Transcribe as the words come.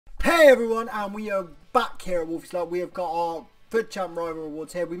Hey everyone, and we are back here at Wolfie's Lot. We have got our FUT Champ Rival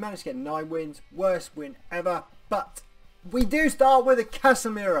Rewards here. We managed to get 9 wins, worst win ever, but we do start with a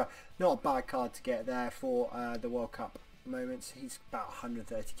Casemiro. Not a bad card to get there for the World Cup moments. He's about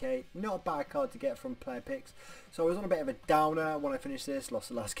 130k. Not a bad card to get from player picks. So I was on a bit of a downer when I finished this, lost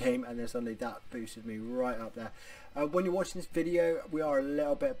the last game, and then suddenly that boosted me right up there. When you're watching this video, we are a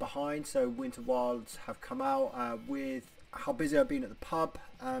little bit behind, so Winter Wilds have come out with how busy I've been at the pub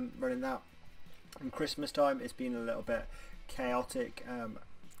running that. In Christmas time it's been a little bit chaotic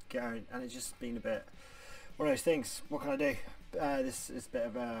going, and it's just been a bit one of those things. What can I do? This is a bit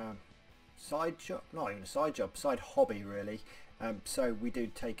of a side job, not even a side job, side hobby really. So we do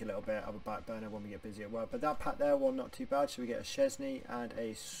take a little bit of a back burner when we get busy at work, but that pack there, well, not too bad. So we get a Chesney and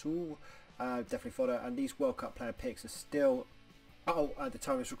a Saul, definitely fodder, and these World Cup player picks are still out at the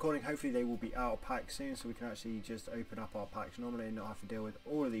time of this recording. Hopefully they will be out of pack soon, so we can actually just open up our packs normally and not have to deal with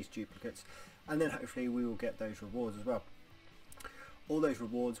all of these duplicates, and then hopefully we will get those rewards as well. All those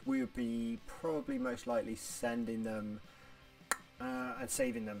rewards we will be probably most likely sending them and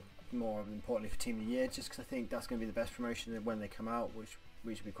saving them, more importantly, for Team of the Year, just because I think that's going to be the best promotion when they come out, which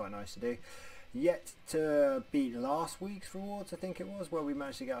should be quite nice to do. Yet to beat last week's rewards, I think it was, where we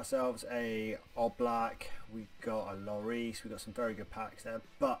managed to get ourselves a Oblak, we got a Lloris, we got some very good packs there,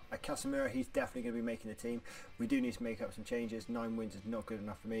 but a Casemiro, he's definitely going to be making the team. We do need to make up some changes. 9 wins is not good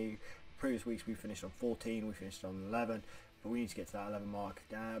enough for me. Previous weeks we finished on 14, we finished on 11, but we need to get to that 11 mark.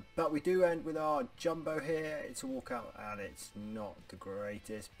 But we do end with our jumbo here. It's a walkout and it's not the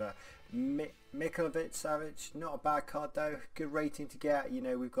greatest, but Milinkovic-Savic, not a bad card though, good rating to get. You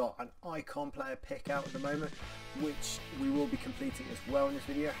know, we've got an icon player pick out at the moment, which we will be completing as well in this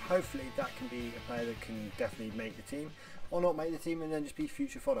video. Hopefully that can be a player that can definitely make the team, or not make the team and then just be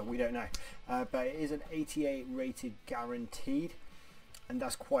future fodder, we don't know. But it is an 88 rated guaranteed, and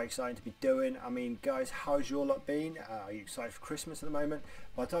that's quite exciting to be doing. I mean, guys, how's your lot been? Are you excited for Christmas at the moment?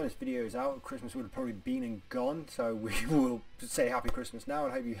 By the time this video is out, Christmas would have probably been and gone, so we will say happy Christmas now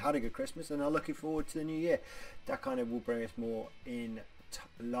and hope you had a good Christmas and are looking forward to the new year. That kind of will bring us more in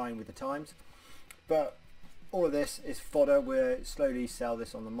line with the times. But all of this is fodder. We'll slowly sell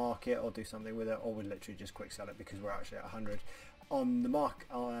this on the market or do something with it, or we'll literally just quick sell it because we're actually at 100 on the mark,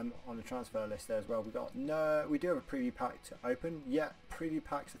 on the transfer list there as well. We do have a preview pack to open. Yeah, preview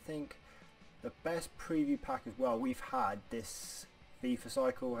packs, I think the best preview pack as well we've had this FIFA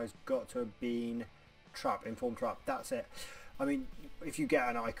cycle has got to have been Trap, Inform Trap. That's it. I mean, if you get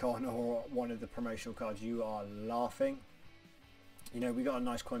an icon or one of the promotional cards, you are laughing. You know, we got a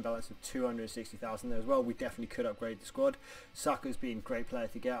nice coin balance of 260,000 there as well. We definitely could upgrade the squad. Saka's been a great player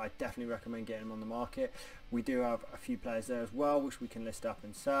to get. I definitely recommend getting him on the market. We do have a few players there as well, which we can list up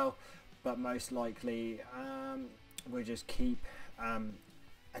and sell. But most likely, we'll just keep and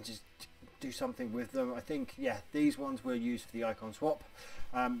just do something with them. I think, yeah, these ones we'll use for the icon swap.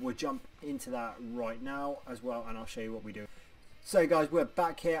 We'll jump into that right now as well, and I'll show you what we do. So guys, we're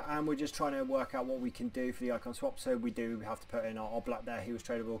back here and we're just trying to work out what we can do for the icon swap. So we do have to put in our Oblak there, he was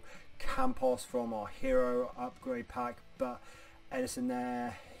tradable. Campos from our hero upgrade pack, but Edison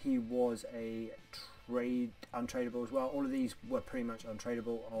there, he was a untradable as well. All of these were pretty much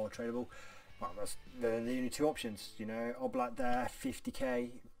untradable or tradable. Well, that's the only two options, you know. Oblak there, 50k,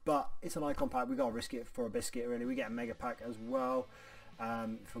 but it's an icon pack, we got to risk it for a biscuit really. We get a mega pack as well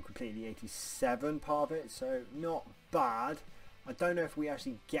for completely 87 part of it, so not bad. I don't know if we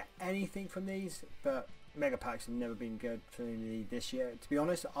actually get anything from these, but mega packs have never been good for me this year. To be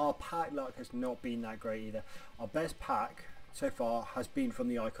honest, our pack luck has not been that great either. Our best pack so far has been from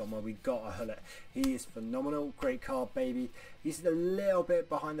the icon, where we got a Hullet. He is phenomenal, great card, baby. He's a little bit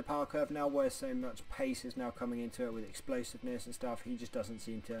behind the power curve now, where so much pace is now coming into it with explosiveness and stuff. He just doesn't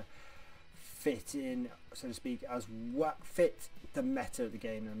seem to fit in, so to speak, as what fit the meta of the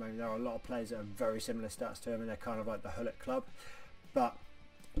game at the moment. There are a lot of players that have very similar stats to him, and they're kind of like the Hullet club. But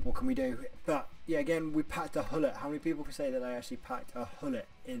what can we do? But yeah, again, we packed a Hullet. How many people can say that they actually packed a Hullet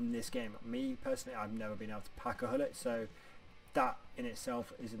in this game? Me personally, I've never been able to pack a Hullet, so that in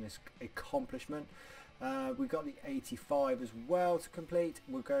itself is an accomplishment. We've got the 85 as well to complete.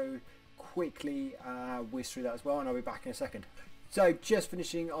 We'll go quickly whiz through that as well, and I'll be back in a second. So just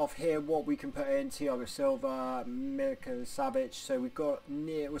finishing off here, what we can put in: Thiago Silva, Milinkovic-Savic. So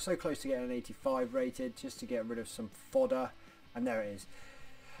we're so close to getting an 85 rated, just to get rid of some fodder, and there it is.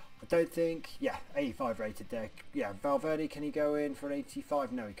 I don't think, yeah, 85 rated there. Yeah, Valverde, can he go in for an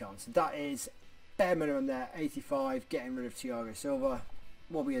 85? No, he can't. So that is bare minimum there, 85. Getting rid of Thiago Silva.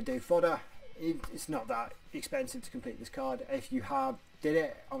 What we gonna do? Fodder. It's not that expensive to complete this card. If you have did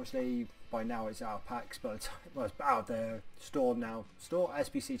it. Obviously by now it's out of packs, but well, it's out of the store now.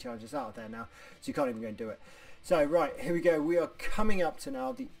 SBC challenge is out of there now, so you can't even go and do it. So right, here we go. We are coming up to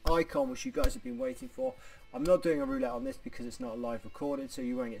now the icon which you guys have been waiting for. I'm not doing a roulette on this because it's not live recorded, so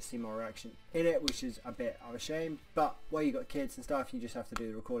you won't get to see my reaction in it, which is a bit of a shame. But where you got kids and stuff, you just have to do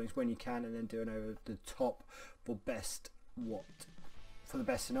the recordings when you can, and then do it over the top for the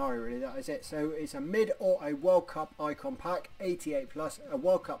best scenario. Really, that is it. So it's a mid or a World Cup icon pack, 88 plus. A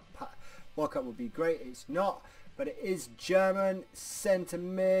World Cup would be great. It's not, but it is German centre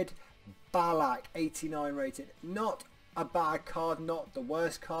mid. Ballack, 89 rated. Not a bad card, not the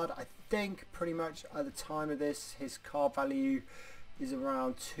worst card. I think pretty much at the time of this, his card value is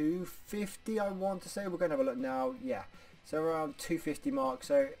around 250, I want to say. We're going to have a look now. Yeah, so around 250 mark.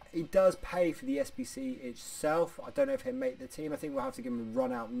 So he does pay for the SBC itself. I don't know if he'll make the team. I think we'll have to give him a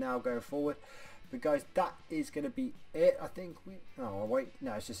run out now going forward. But guys, that is going to be it. I think oh wait,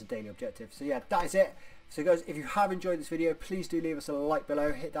 no, it's just a daily objective. So yeah, that is it. So guys, if you have enjoyed this video, please do leave us a like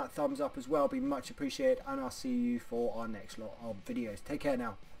below. Hit that thumbs up as well, be much appreciated. And I'll see you for our next lot of videos. Take care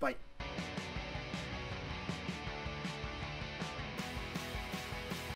now. Bye.